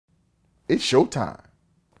It's showtime.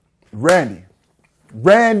 Randy.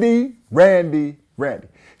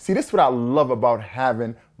 See, this is what I love about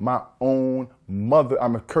having my own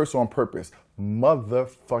I'm a curse on purpose,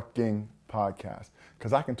 motherfucking podcast.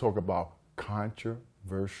 Because I can talk about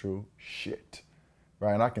controversial shit,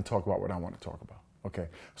 right? And I can talk about what I want to talk about, okay?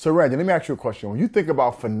 So, Randy, let me ask you a question. When you think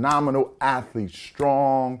about phenomenal athletes,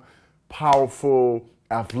 strong, powerful,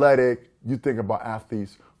 athletic, you think about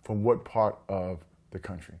athletes from what part of the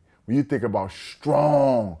country? When you think about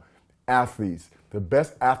strong athletes, the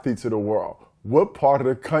best athletes of the world, what part of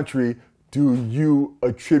the country do you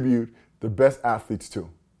attribute the best athletes to?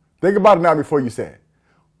 Think about it now before you say it.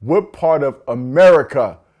 What part of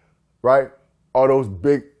America, right, are those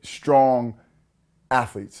big, strong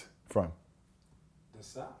athletes from? The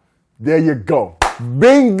South. There you go.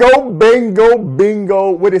 Bingo.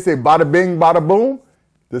 What do they say? Bada bing, bada boom?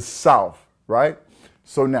 The South, right?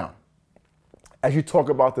 So now, as you talk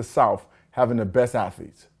about the South having the best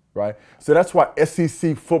athletes, right? So that's why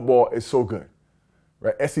SEC football is so good,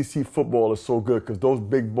 right? SEC football is so good because those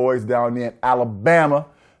big boys down there in Alabama,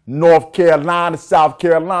 North Carolina, South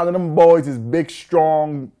Carolina, them boys is big,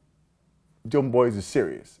 strong. Them boys are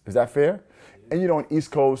serious. Is that fair? And, on East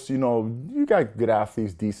Coast, you got good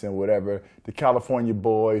athletes, decent, whatever. The California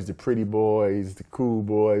boys, the pretty boys, the cool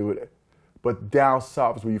boys, whatever. But down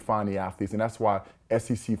south is where you find the athletes, and that's why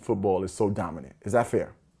SEC football is so dominant. Is that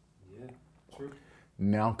fair? Yeah, true.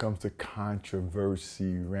 Now comes the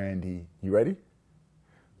controversy, Randy. You ready?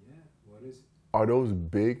 Yeah, what is it? Are those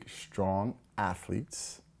big, strong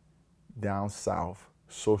athletes down south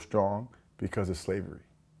so strong because of slavery?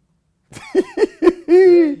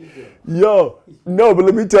 Yo, no, but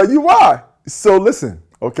let me tell you why. So listen,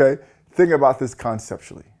 okay? Think about this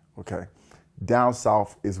conceptually, okay? Down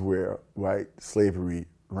south is where, right, slavery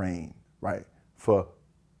reigned, right, for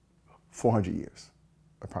 400 years,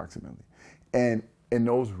 approximately. And in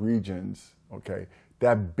those regions, okay,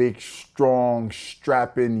 that big, strong,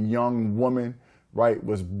 strapping young woman, right,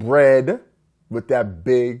 was bred with that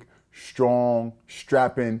big, strong,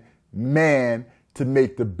 strapping man to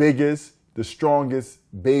make the biggest, the strongest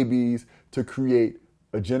babies, to create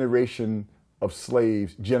a generations of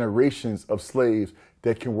slaves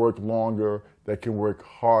that can work longer, that can work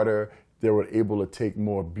harder, they were able to take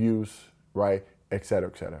more abuse, right, et cetera,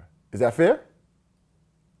 et cetera. Is that fair?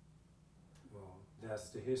 Well, that's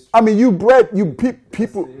the history. I mean,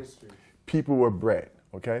 people were bred,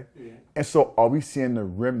 okay? Yeah. And so are we seeing the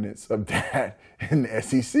remnants of that in the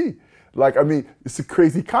SEC? Like, I mean, it's a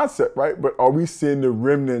crazy concept, right? But are we seeing the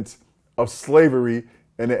remnants of slavery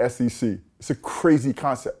in the SEC? It's a crazy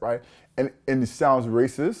concept, right? And it sounds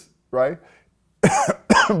racist, right?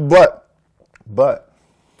 But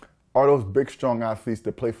are those big, strong athletes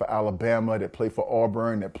that play for Alabama, that play for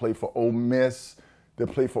Auburn, that play for Ole Miss, that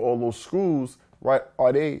play for all those schools, right?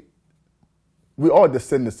 We are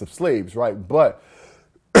descendants of slaves, right? But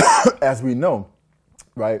as we know,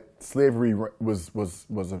 right, slavery was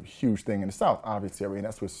a huge thing in the South, obviously, and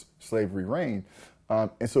that's where slavery reigned.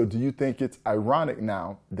 And so do you think it's ironic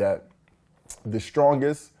now that the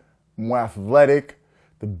strongest, more athletic,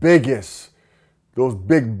 the biggest, those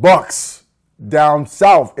big bucks down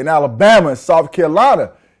south in Alabama and South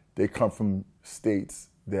Carolina, they come from states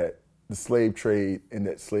that the slave trade and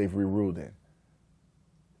that slavery ruled in?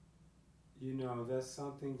 That's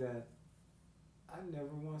something that I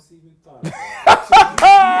never once even thought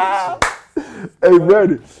about. Hey,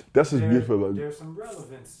 Randy, that's just beautiful. There's some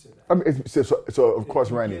relevance to that. I mean, so of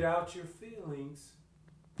course, Randy. Get out your feelings.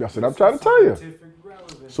 That's what I'm trying to tell you.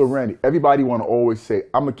 Relevance. So, Randy, everybody want to always say,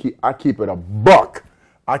 I keep it a buck.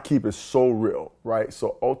 I keep it so real, right?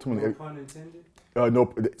 So ultimately, No pun intended.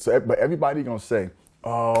 No. So, but everybody gonna say,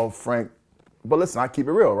 "Oh, Frank," but listen, I keep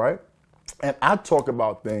it real, right? And I talk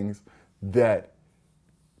about things that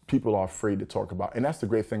people are afraid to talk about, and that's the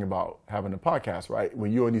great thing about having a podcast, right?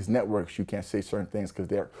 When you're on these networks, you can't say certain things because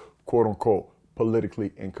they're quote unquote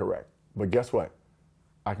politically incorrect. But guess what?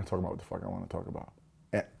 I can talk about what the fuck I want to talk about.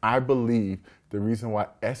 And I believe the reason why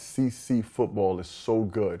SEC football is so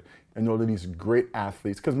good and all of these great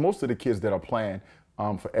athletes, because most of the kids that are playing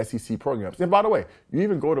for SEC programs, and by the way, you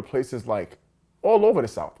even go to places like all over the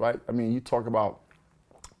South, right? I mean, you talk about,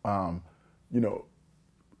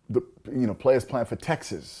 players playing for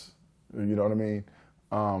Texas, you know what I mean?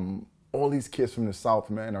 All these kids from the South,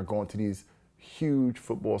 man, are going to these huge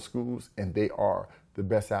football schools, and they are the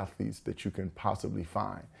best athletes that you can possibly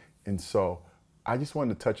find. And so I just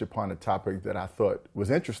wanted to touch upon a topic that I thought was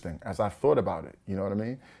interesting as I thought about it, you know what I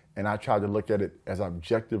mean? And I tried to look at it as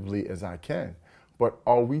objectively as I can. But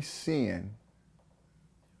are we seeing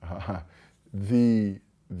the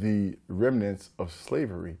remnants of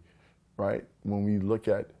slavery right? When we look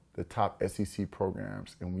at the top SEC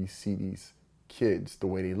programs and we see these kids, the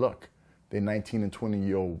way they look, they're 19 and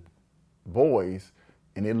 20-year-old boys,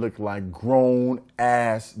 and they look like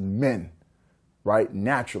grown-ass men, right?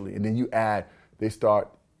 Naturally. And then you add, they start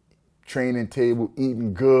training table,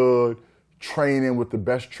 eating good, training with the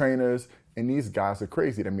best trainers, and these guys are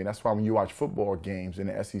crazy. I mean, that's why when you watch football games in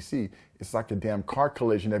the SEC, it's like a damn car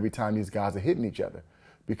collision every time these guys are hitting each other,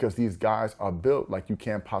 because these guys are built like you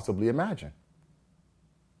can't possibly imagine.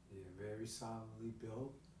 Yeah, very solidly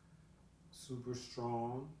built, super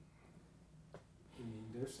strong. I mean,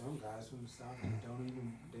 there's some guys from the South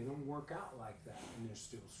that they don't work out like that, and they're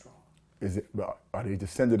still strong. Are they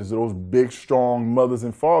descendants of those big, strong mothers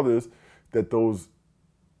and fathers that those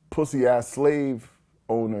pussy-ass slave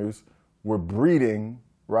owners were breeding,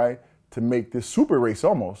 right, to make this super race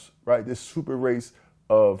almost, right, this super race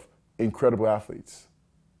of incredible athletes?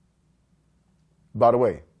 By the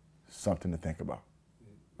way, something to think about.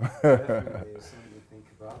 Definitely is something to think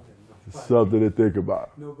about. Something to think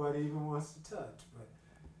about. Nobody even wants to touch. But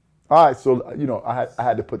all right, so I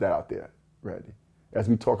had to put that out there, Randy, as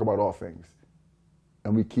we talk about all things,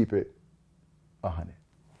 and we keep it 100.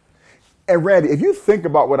 And Randy, if you think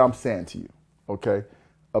about what I'm saying to you, okay,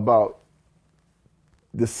 about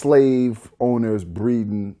the slave owners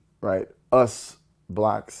breeding, right, us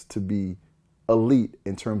blacks to be elite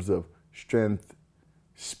in terms of strength,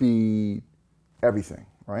 speed, everything,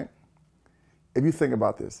 right? If you think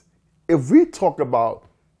about this, if we talk about,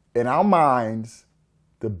 in our minds,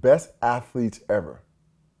 the best athletes ever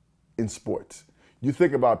in sports, you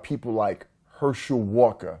think about people like Herschel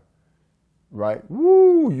Walker, right?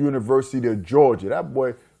 Woo, University of Georgia. That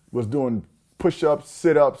boy was doing push-ups,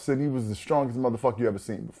 sit-ups, and he was the strongest motherfucker you ever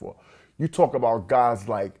seen before. You talk about guys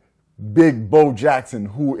like Big Bo Jackson,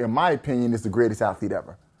 who, in my opinion, is the greatest athlete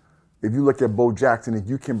ever. If you look at Bo Jackson and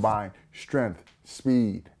you combine strength,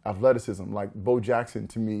 speed, athleticism, like Bo Jackson,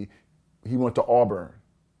 to me, he went to Auburn,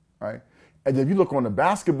 right? And if you look on the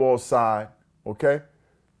basketball side, okay,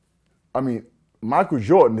 I mean, Michael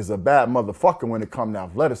Jordan is a bad motherfucker when it comes to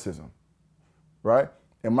athleticism, right?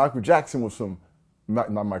 And Michael Jackson was from,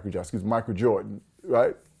 not Michael Jackson, excuse me, Michael Jordan,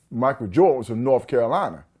 right? Michael Jordan was from North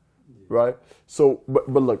Carolina, right? So, but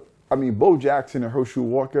look, I mean, Bo Jackson and Herschel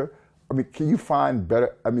Walker, I mean, can you find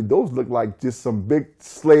better? I mean, those look like just some big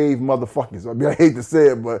slave motherfuckers. I mean, I hate to say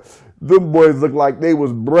it, but them boys look like they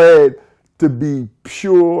was bred to be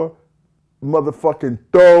pure motherfucking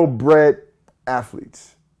thoroughbred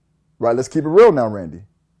athletes. Right? Let's keep it real now, Randy.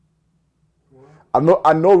 I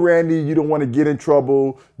know, Randy, you don't want to get in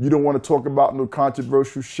trouble. You don't want to talk about no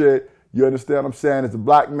controversial shit. You understand what I'm saying? As a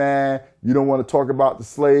black man, you don't want to talk about the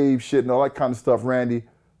slave shit and all that kind of stuff, Randy.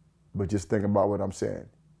 But just think about what I'm saying.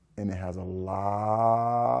 And it has a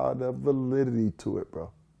lot of validity to it,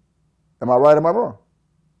 bro. Am I right? Am I wrong?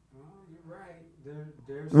 Oh, you're right.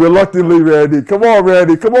 There's Reluctantly, Randy. Come on,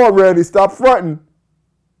 Randy. Come on, Randy. Stop fronting.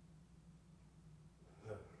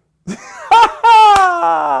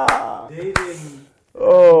 They didn't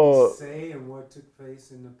say and what took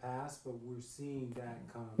place in the past, but we're seeing that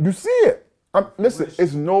come. You see it. Listen,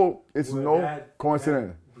 it's no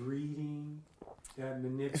coincidence. That breeding, that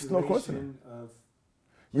manipulation It's no coincidence. of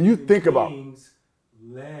when you think about beings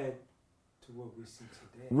led to what we see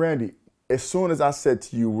today. Randy, as soon as I said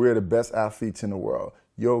to you we're the best athletes in the world,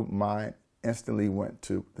 your mind instantly went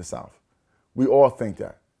to the South. We all think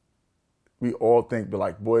that. We all think, but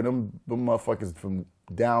like, boy, them motherfuckers from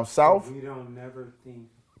down south. We never think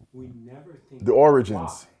the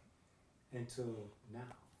origins why until now.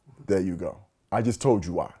 There you go. I just told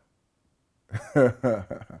you why.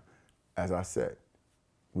 As I said,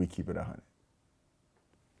 we keep it 100.